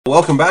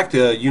Welcome back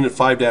to Unit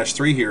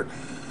 5-3 here.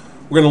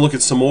 We're going to look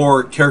at some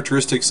more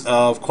characteristics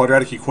of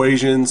quadratic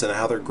equations and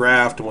how they're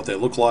graphed and what they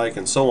look like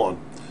and so on.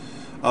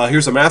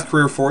 Here's a math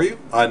career for you.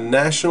 A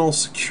national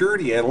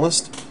security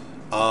analyst.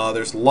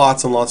 There's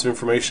lots and lots of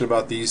information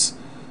about these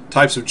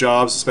types of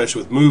jobs,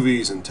 especially with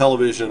movies and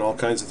television, all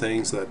kinds of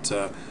things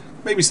that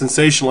maybe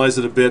sensationalize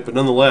it a bit, but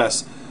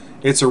nonetheless,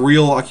 it's a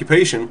real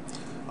occupation.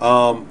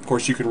 Of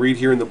course, you can read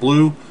here in the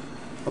blue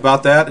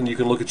about that, and you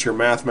can look at your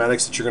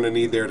mathematics that you're going to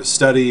need there to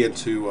study and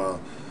to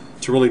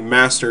really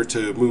master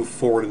to move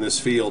forward in this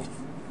field.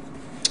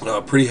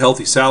 Pretty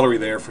healthy salary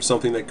there for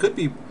something that could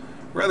be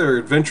rather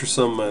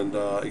adventuresome and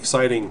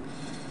exciting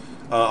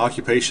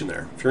occupation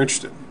there, if you're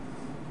interested.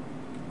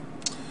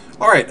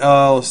 Alright,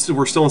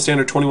 we're still in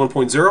Standard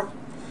 21.0,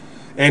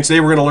 and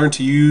today we're going to learn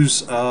to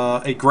use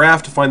a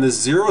graph to find the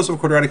zeros of a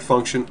quadratic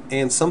function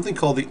and something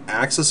called the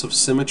axis of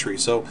symmetry.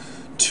 So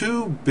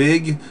two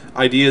big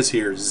ideas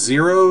here,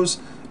 zeros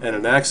and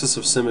an axis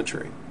of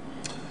symmetry.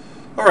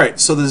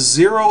 Alright, so the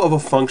zero of a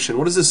function,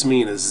 what does this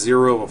mean, a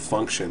zero of a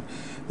function?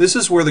 This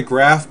is where the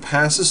graph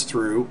passes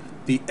through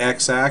the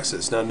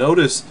x-axis. Now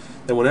notice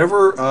that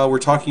whenever we're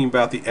talking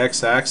about the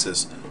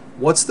x-axis,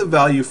 what's the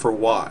value for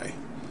y?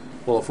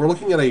 Well, if we're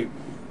looking at a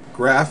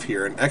graph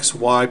here, an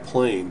xy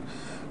plane,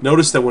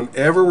 notice that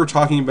whenever we're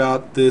talking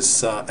about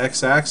this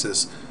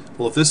x-axis,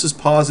 well, if this is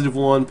positive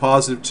 1,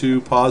 positive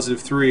 2, positive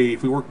 3,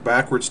 if we work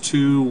backwards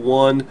 2,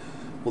 1,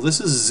 well,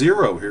 this is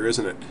 0 here,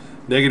 isn't it?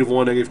 Negative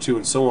 1, negative 2,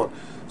 and so on.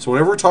 So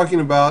whenever we're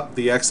talking about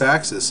the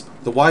x-axis,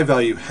 the y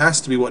value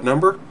has to be what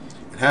number?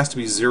 It has to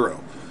be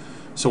 0.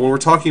 So when we're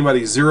talking about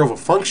a zero of a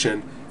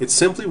function, it's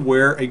simply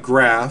where a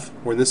graph,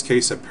 or in this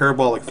case a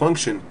parabolic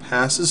function,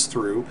 passes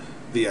through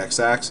the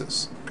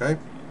x-axis. Okay?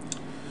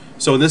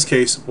 So in this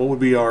case, what would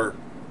be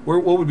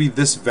what would be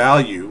this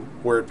value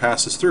where it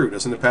passes through?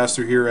 Doesn't it pass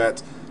through here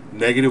at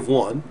negative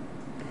 1,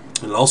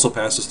 and it also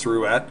passes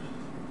through at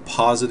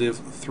positive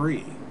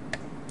 3.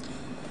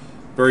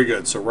 Very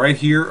good. So right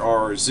here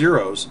are our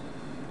zeros,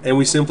 and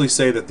we simply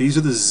say that these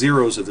are the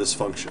zeros of this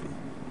function.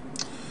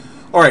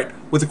 Alright,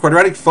 with a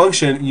quadratic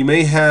function, you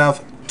may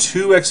have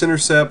two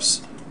x-intercepts,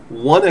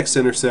 one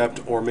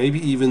x-intercept, or maybe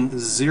even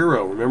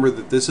 0. Remember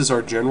that this is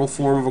our general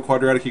form of a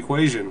quadratic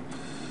equation.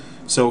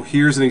 So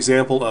here's an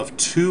example of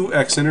two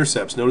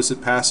x-intercepts. Notice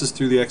it passes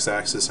through the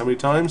x-axis. How many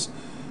times?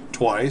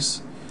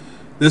 Twice.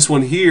 This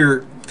one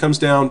here comes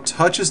down,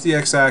 touches the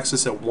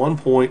x-axis at one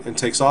point, and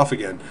takes off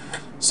again.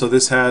 So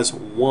this has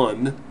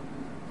one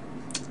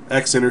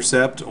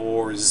x-intercept,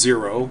 or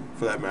 0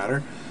 for that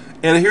matter.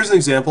 And here's an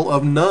example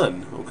of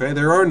none. Okay,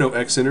 there are no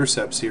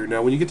x-intercepts here.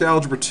 Now when you get to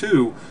Algebra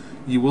 2,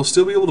 you will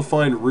still be able to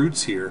find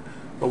roots here,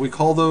 but we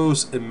call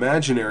those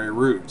imaginary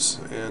roots.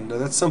 And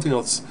that's something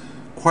else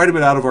quite a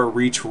bit out of our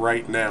reach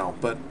right now,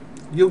 but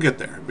you'll get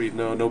there.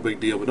 No big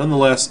deal. But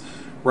nonetheless,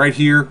 right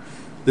here,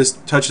 this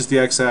touches the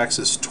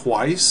x-axis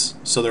twice,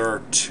 so there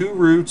are two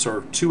roots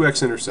or two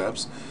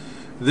x-intercepts.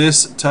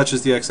 This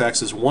touches the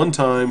x-axis one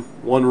time,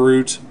 one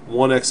root,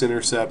 one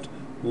x-intercept,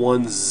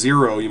 1,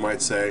 0, you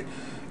might say,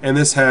 and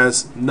this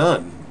has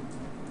none.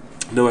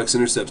 No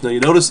x-intercepts. Now you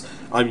notice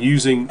I'm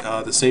using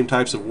the same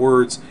types of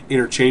words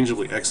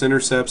interchangeably.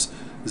 X-intercepts,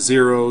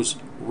 zeros,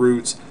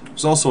 roots.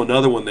 There's also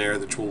another one there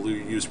that we'll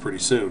use pretty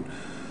soon.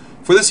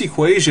 For this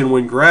equation,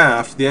 when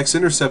graphed, the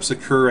x-intercepts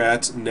occur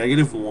at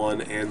negative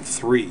 1 and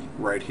 3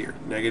 right here.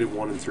 Negative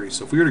 1 and 3.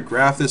 So if we were to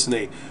graph this in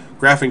a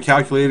graphing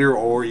calculator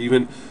or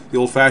even the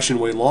old-fashioned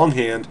way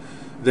longhand,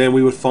 then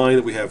we would find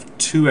that we have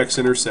two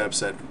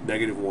x-intercepts at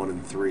negative 1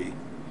 and 3.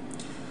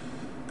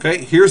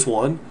 Okay, here's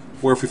one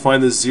where if we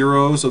find the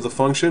zeros of the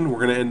function, we're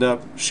going to end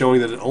up showing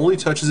that it only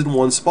touches in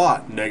one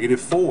spot, negative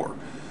 4.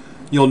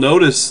 You'll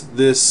notice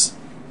this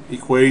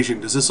equation.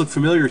 Does this look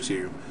familiar to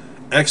you?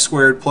 X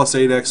squared plus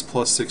 8x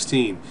plus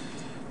 16.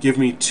 Give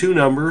me two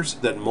numbers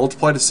that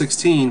multiply to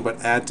 16 but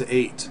add to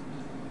 8.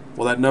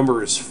 Well, that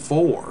number is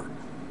 4.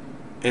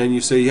 And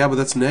you say, yeah, but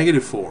that's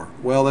negative 4.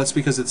 Well, that's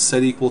because it's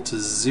set equal to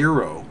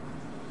 0.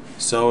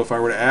 So if I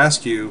were to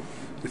ask you,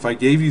 if I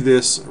gave you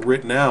this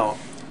written out,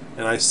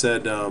 and I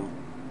said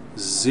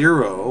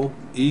 0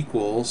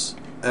 equals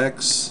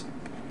x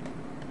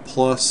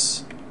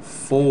plus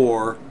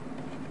 4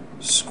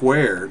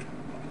 squared,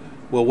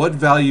 well, what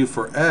value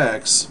for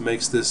x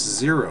makes this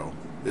 0?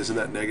 Isn't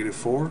that negative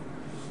 4?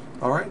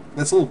 Alright,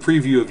 that's a little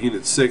preview of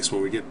Unit 6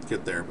 when we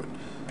get there, but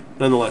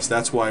nonetheless,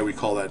 that's why we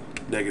call that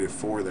negative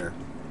 4 there.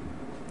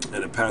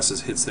 And it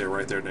hits there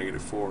right there,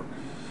 negative 4.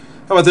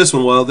 How about this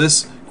one? Well,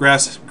 this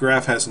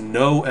graph has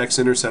no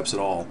x-intercepts at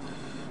all.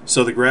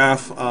 So the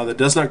graph that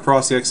does not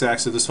cross the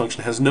x-axis of this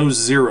function has no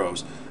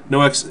zeros.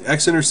 No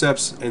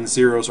x-intercepts and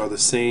zeros are the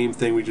same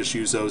thing. We just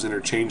use those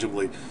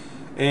interchangeably.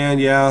 And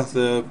yeah,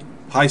 the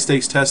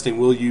high-stakes testing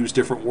will use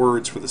different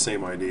words for the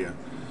same idea.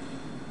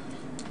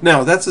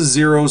 Now, that's the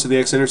zeros and the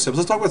x-intercepts.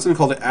 Let's talk about something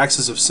called the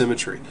axis of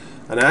symmetry.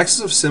 An axis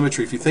of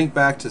symmetry, if you think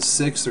back to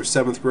 6th or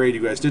 7th grade,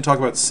 you guys did talk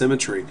about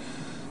symmetry.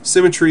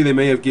 Symmetry, they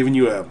may have given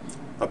you a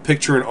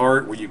picture in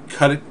art where you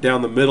cut it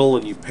down the middle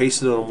and you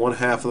pasted it on one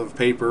half of the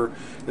paper,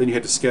 and then you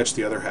had to sketch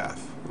the other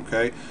half.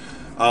 Okay,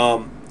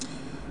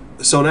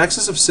 So an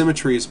axis of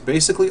symmetry is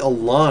basically a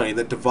line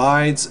that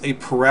divides a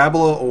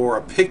parabola or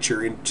a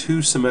picture in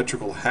two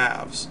symmetrical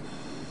halves.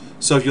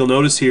 So if you'll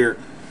notice here,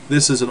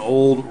 this is an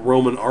old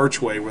Roman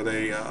archway where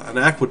they, an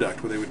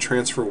aqueduct where they would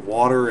transfer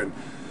water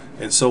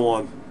and so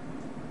on.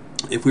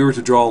 If we were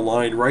to draw a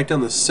line right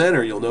down the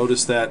center, you'll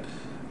notice that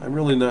I'm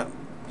really not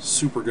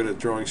super good at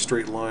drawing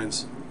straight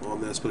lines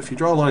on this, but if you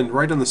draw a line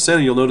right down the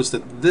center, you'll notice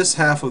that this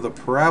half of the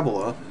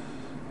parabola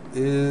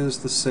is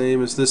the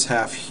same as this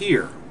half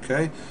here,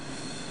 okay?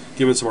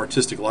 Given some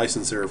artistic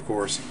license there, of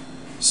course.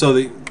 So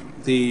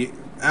the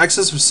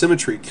axis of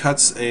symmetry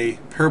cuts a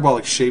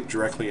parabolic shape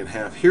directly in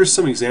half. Here's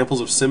some examples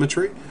of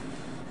symmetry.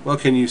 Well,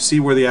 can you see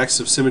where the axis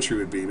of symmetry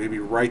would be? Maybe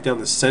right down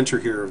the center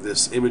here of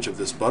this image of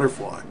this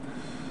butterfly.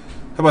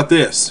 How about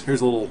this?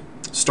 Here's a little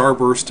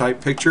starburst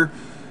type picture.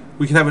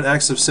 We can have an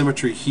axis of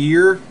symmetry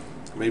here,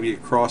 maybe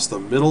across the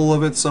middle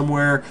of it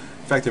somewhere.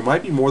 In fact, there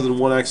might be more than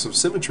one axis of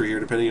symmetry here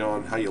depending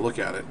on how you look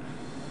at it.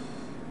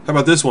 How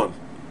about this one?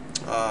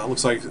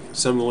 Looks like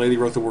some lady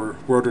wrote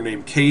her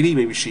name Katie.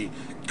 Maybe she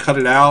cut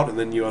it out and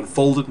then you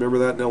unfold it. Remember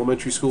that in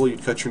elementary school?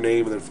 You'd cut your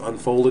name and then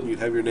unfold it and you'd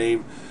have your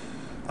name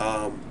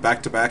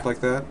back to back like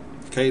that.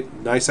 Okay,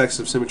 nice axis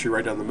of symmetry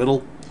right down the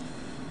middle.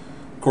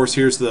 Of course,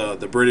 here's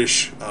the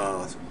British,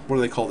 what do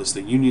they call this?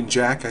 The Union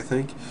Jack, I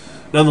think.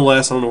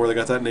 Nonetheless, I don't know where they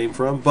got that name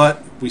from,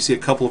 but we see a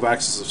couple of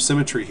axes of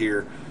symmetry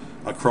here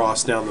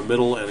across down the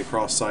middle and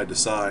across side to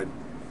side.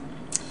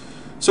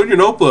 So in your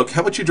notebook,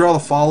 how about you draw the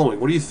following?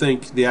 What do you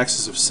think the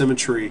axis of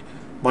symmetry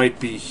might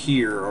be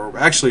here? Or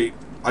actually,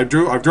 I've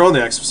drawn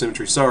the axis of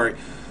symmetry, sorry.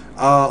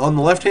 On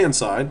the left-hand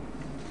side,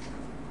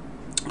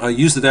 I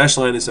use the dashed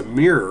line as a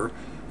mirror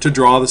to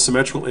draw the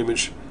symmetrical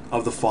image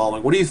of the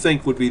following. What do you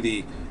think would be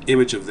the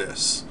image of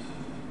this?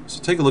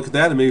 So take a look at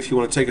that, and maybe if you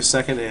want to take a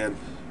second and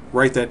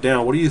write that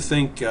down, what do you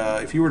think,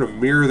 if you were to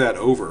mirror that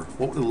over,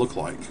 what would it look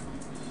like?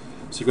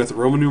 So you've got the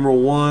Roman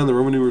numeral 1, the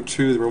Roman numeral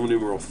 2, the Roman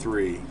numeral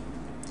 3.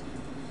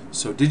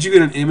 So did you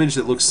get an image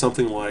that looks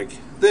something like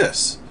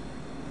this?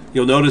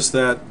 You'll notice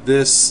that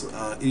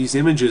these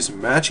images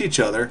match each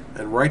other,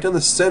 and right down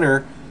the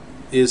center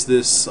is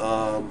this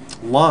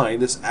line,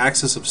 this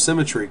axis of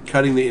symmetry,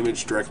 cutting the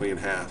image directly in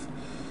half.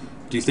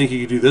 Do you think you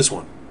could do this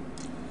one?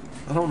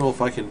 I don't know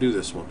if I can do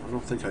this one. I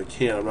don't think I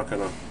can. I'm not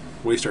going to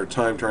waste our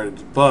time trying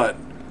to, but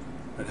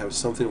I'd have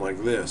something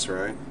like this,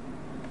 right?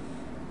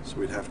 So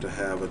we'd have to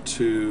have a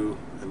 2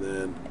 and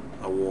then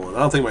a 1. I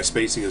don't think my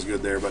spacing is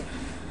good there, but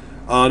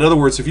in other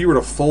words, if you were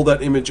to fold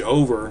that image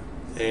over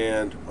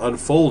and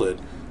unfold it,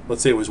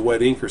 let's say it was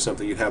wet ink or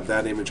something, you'd have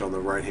that image on the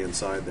right-hand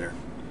side there.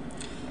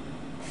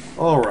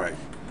 All right.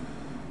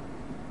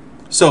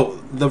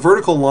 So the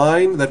vertical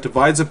line that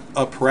divides a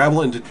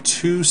parabola into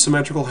two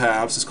symmetrical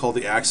halves is called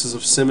the axis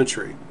of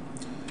symmetry.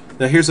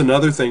 Now here's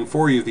another thing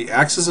for you. The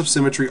axis of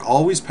symmetry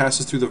always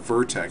passes through the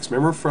vertex.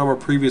 Remember from our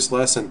previous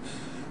lesson,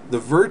 the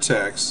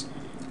vertex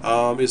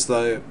is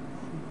the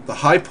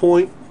high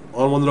point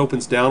on one that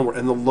opens downward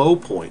and the low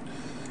point.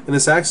 And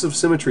this axis of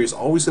symmetry is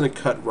always going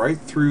to cut right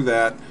through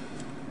that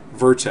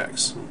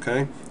vertex.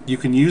 Okay? You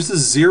can use the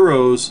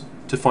zeros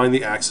to find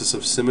the axis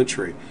of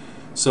symmetry.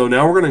 So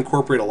now we're going to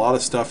incorporate a lot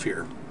of stuff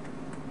here.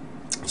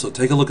 So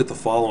take a look at the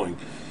following.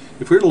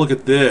 If we were to look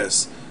at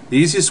this, the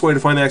easiest way to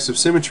find the axis of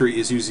symmetry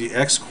is use the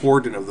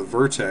x-coordinate of the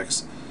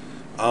vertex.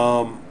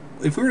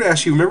 If we were to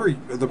ask you, remember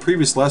the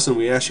previous lesson,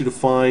 we asked you to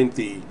find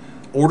the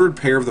ordered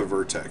pair of the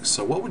vertex.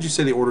 So what would you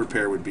say the ordered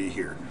pair would be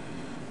here?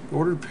 The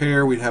ordered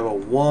pair, we'd have a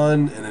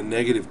 1 and a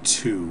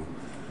 -2.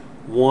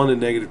 1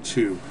 and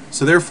 -2.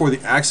 So therefore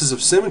the axis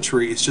of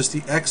symmetry is just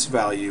the x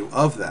value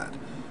of that.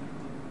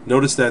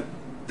 Notice that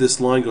this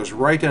line goes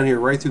right down here,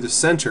 right through the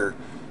center.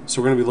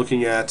 So we're going to be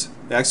looking at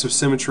the axis of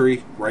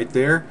symmetry right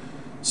there.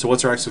 So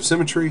what's our axis of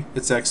symmetry?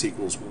 It's x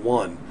equals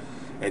 1.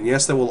 And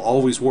yes, that will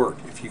always work.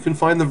 If you can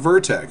find the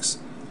vertex,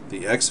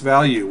 the x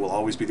value will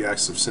always be the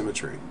axis of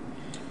symmetry.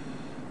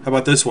 How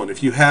about this one?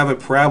 If you have a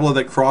parabola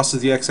that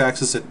crosses the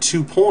x-axis at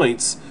 2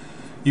 points,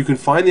 you can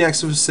find the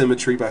axis of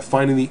symmetry by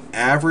finding the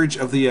average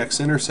of the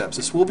x-intercepts.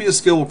 This will be a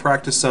skill we'll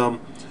practice some.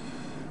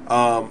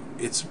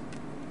 It's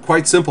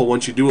quite simple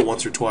once you do it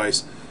once or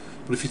twice.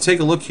 But if you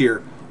take a look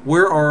here,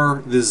 where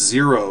are the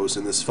zeros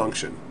in this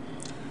function?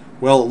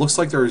 Well, it looks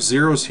like there are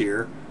zeros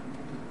here.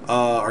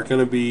 Are going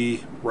to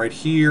be right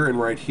here and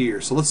right here.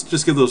 So let's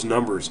just give those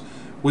numbers.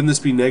 Wouldn't this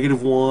be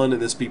 -1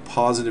 and this be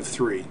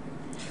 +3?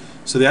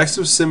 So the axis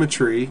of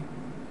symmetry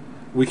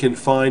we can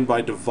find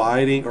by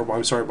dividing, or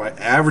I'm sorry, by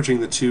averaging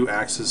the two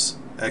axis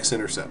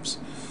x-intercepts.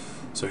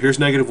 So here's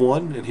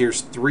 -1 and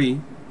here's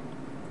 3.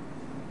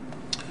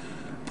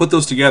 Put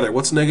those together.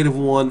 What's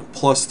 -1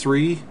 plus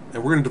 3?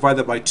 And we're going to divide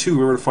that by 2.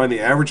 Remember, to find the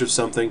average of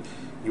something,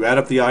 you add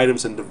up the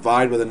items and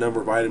divide by the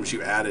number of items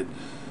you added.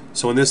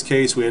 So in this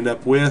case, we end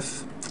up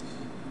with,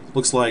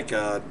 looks like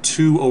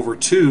 2 over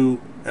 2,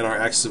 and our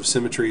axis of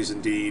symmetry is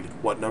indeed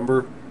what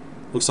number?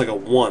 Looks like a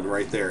 1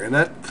 right there. And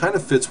that kind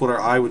of fits what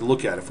our eye would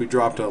look at. If we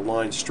dropped a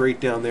line straight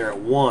down there at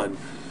 1,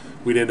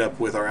 we'd end up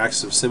with our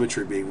axis of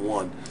symmetry being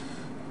 1.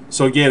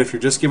 So again, if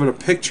you're just given a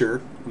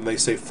picture, and they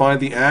say find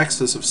the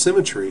axis of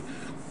symmetry,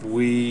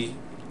 we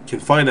can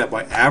find that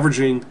by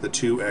averaging the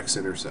two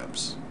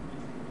x-intercepts.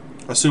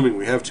 Assuming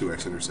we have two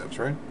x-intercepts,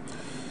 right?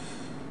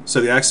 So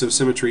the axis of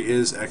symmetry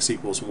is x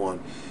equals 1.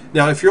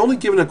 Now, if you're only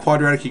given a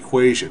quadratic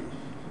equation,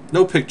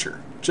 no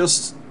picture,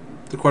 just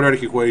the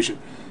quadratic equation,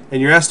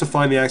 and you're asked to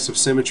find the axis of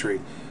symmetry,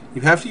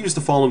 you have to use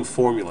the following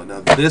formula. Now,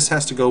 this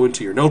has to go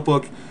into your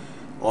notebook,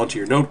 onto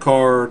your note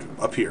card,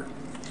 up here.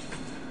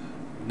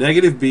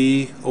 Negative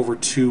b over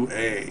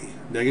 2a.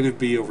 Negative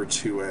b over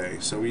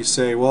 2a. So we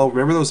say, well,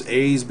 remember those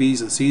a's,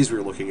 b's, and c's we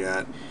were looking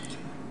at?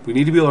 We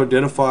need to be able to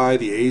identify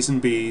the a's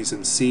and b's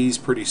and c's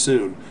pretty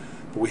soon.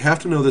 But we have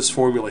to know this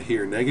formula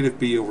here, negative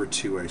b over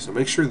 2a. So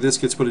make sure this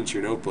gets put into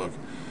your notebook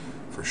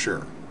for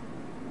sure.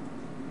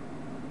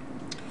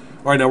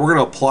 All right, now we're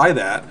going to apply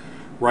that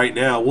right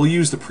now. We'll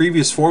use the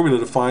previous formula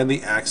to find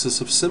the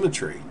axis of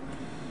symmetry.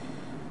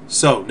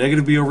 So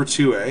negative b over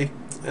 2a,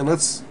 and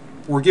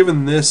we're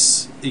given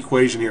this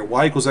equation here,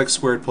 y equals x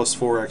squared plus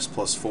 4x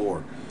plus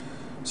 4.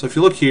 So if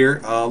you look here,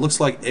 looks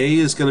like a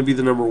is going to be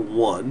the number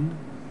 1,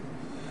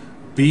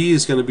 b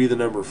is going to be the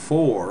number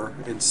 4,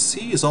 and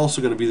c is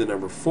also going to be the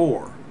number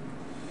 4.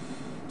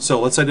 So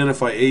let's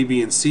identify a,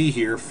 b, and c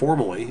here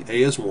formally.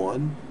 A is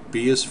 1,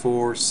 b is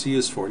 4, c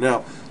is 4.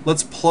 Now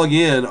let's plug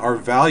in our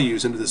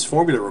values into this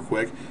formula real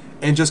quick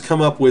and just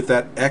come up with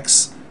that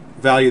x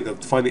value to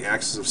find the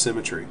axis of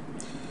symmetry.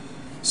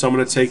 So I'm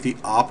going to take the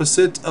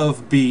opposite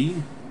of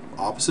b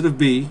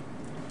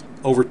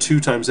over 2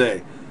 times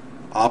a.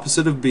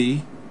 Opposite of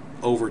b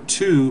over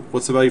 2,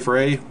 what's the value for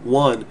a?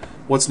 1.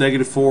 What's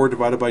negative 4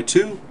 divided by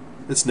 2?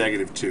 It's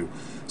negative 2.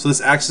 So this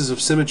axis of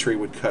symmetry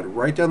would cut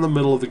right down the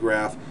middle of the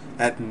graph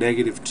at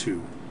negative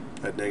 2.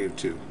 At negative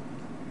 2.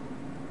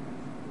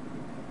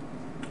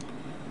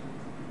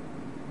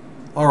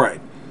 Alright,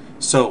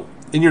 so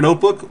in your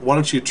notebook, why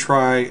don't you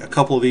try a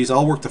couple of these.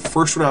 I'll work the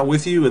first one out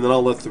with you, and then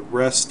I'll let the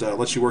rest,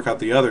 let you work out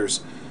the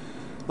others.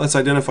 Let's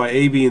identify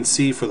a, b, and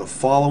c for the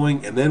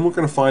following, and then we're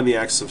going to find the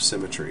axis of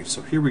symmetry.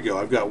 So here we go.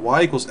 I've got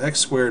y equals x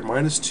squared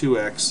minus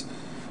 2x.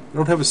 I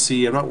don't have a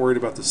c. I'm not worried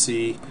about the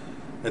c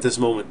at this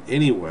moment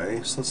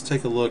anyway. So let's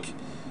take a look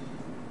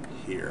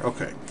here.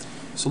 Okay,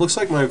 so it looks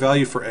like my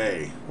value for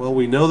a, well,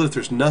 we know that if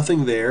there's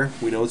nothing there,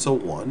 we know it's a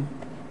 1.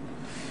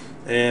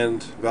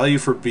 And value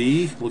for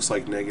b looks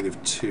like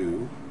negative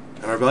 2.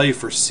 And our value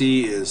for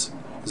c is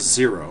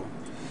 0.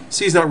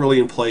 C is not really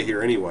in play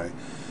here anyway.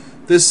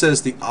 This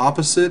says the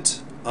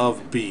opposite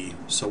of b.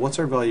 So what's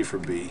our value for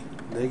b?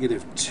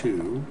 Negative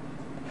 2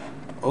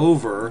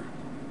 over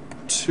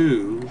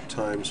 2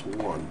 times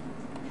 1.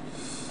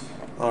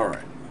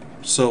 Alright,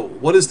 so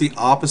what is the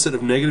opposite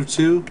of negative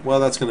 2? Well,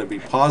 that's going to be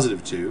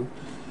positive 2.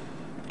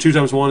 2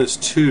 times 1 is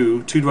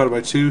 2. 2 divided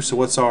by 2, so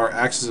what's our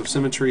axis of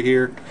symmetry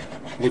here?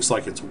 Looks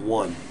like it's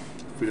 1.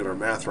 If we did our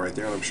math right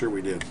there, and I'm sure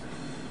we did.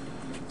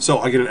 So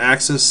I get an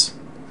axis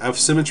of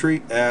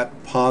symmetry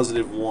at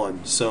positive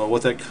 1. So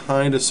what that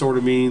kind of sort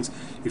of means,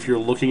 if you're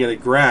looking at a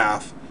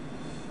graph,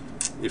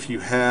 if you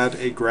had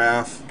a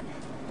graph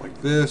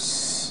like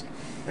this,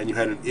 and you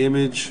had an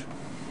image,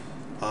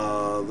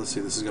 let's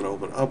see, this is going to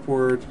open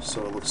upward,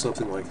 so it looks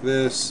something like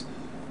this.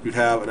 You'd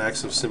have an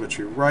axis of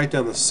symmetry right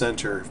down the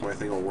center, if my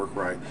thing will work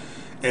right.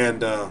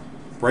 And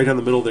right down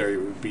the middle there, it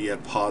would be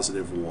at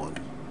positive 1.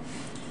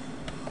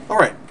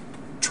 Alright,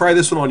 try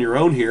this one on your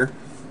own here.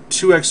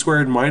 2x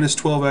squared minus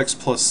 12x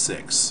plus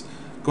 6.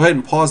 Go ahead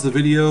and pause the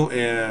video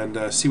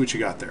and see what you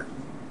got there.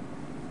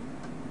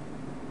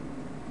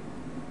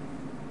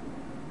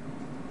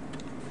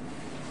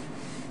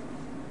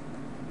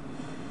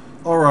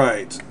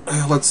 Alright,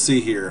 let's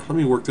see here. Let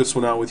me work this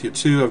one out with you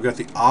too. I've got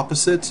the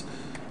opposite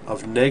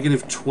of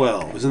negative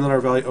 12. Isn't that our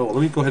value? Oh,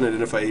 let me go ahead and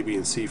identify a, b,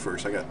 and c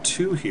first. I got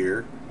 2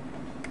 here,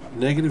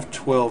 negative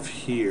 12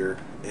 here,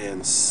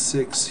 and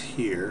 6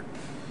 here.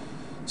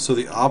 So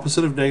the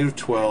opposite of negative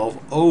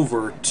 12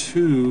 over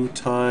 2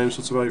 times,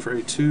 what's the value for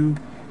a? 2.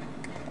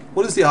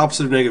 What is the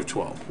opposite of negative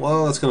 12?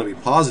 Well, that's going to be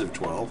positive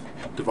 12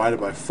 divided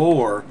by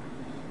 4.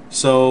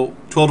 So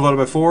 12 divided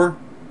by 4,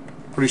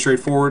 pretty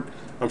straightforward.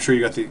 I'm sure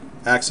you got the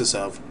axis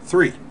of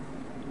 3.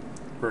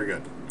 Very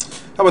good.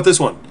 How about this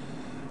one?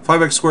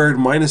 5x squared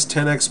minus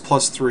 10x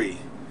plus 3.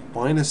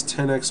 Minus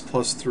 10x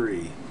plus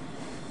 3.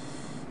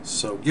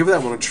 So give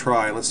that one a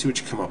try and let's see what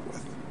you come up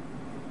with.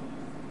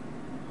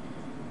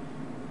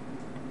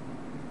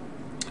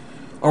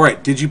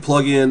 Alright, did you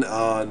plug in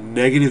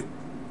negative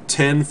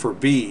 10 for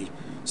b?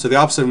 So the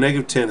opposite of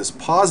negative 10 is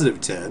positive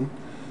 10.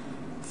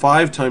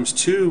 5 times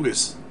 2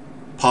 is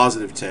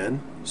positive 10.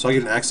 So I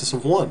get an axis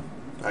of 1.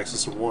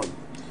 Axis of 1.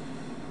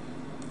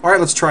 Alright,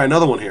 let's try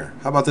another one here.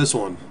 How about this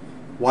one?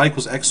 Y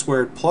equals x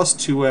squared plus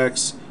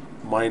 2x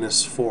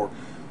minus 4.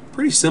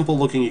 Pretty simple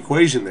looking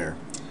equation there.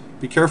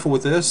 Be careful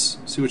with this.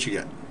 See what you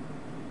get.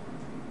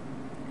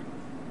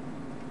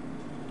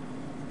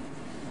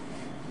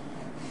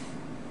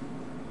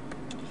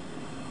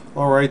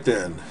 Alright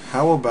then,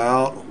 how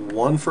about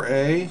 1 for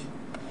A,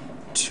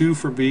 2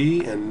 for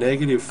B, and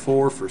negative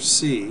 4 for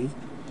C?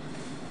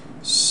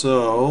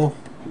 So,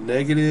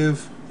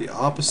 negative the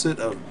opposite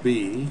of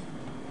B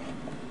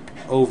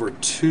over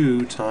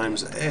 2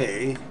 times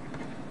A,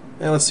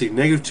 And let's see,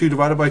 negative 2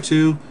 divided by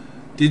 2.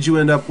 Did you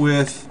end up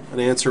with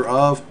an answer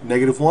of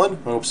negative 1?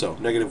 I hope so,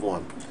 negative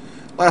 1.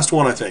 Last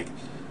one, I think.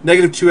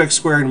 Negative 2x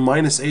squared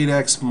minus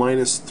 8x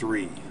minus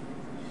 3.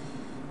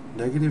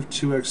 Negative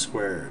 2x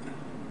squared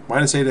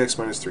minus 8x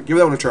minus 3. Give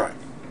that one a try.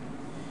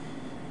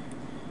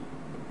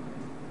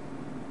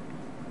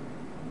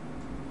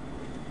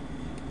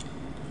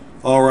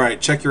 All right,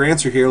 check your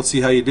answer here. Let's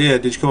see how you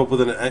did. Did you come up with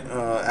an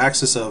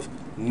axis of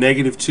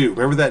negative 2?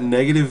 Remember that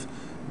negative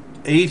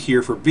 8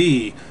 here for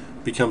B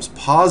becomes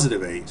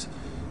positive 8.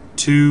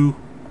 2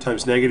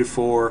 times negative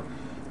 4,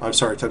 I'm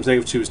sorry, times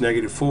negative 2 is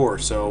negative 4.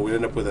 So we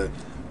end up with a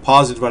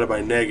positive divided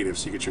by negative,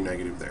 so you get your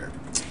negative there.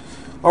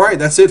 All right,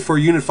 that's it for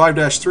Unit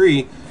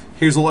 5-3.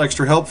 Here's a little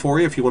extra help for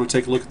you if you want to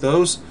take a look at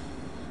those.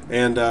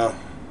 And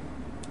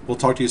we'll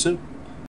talk to you soon.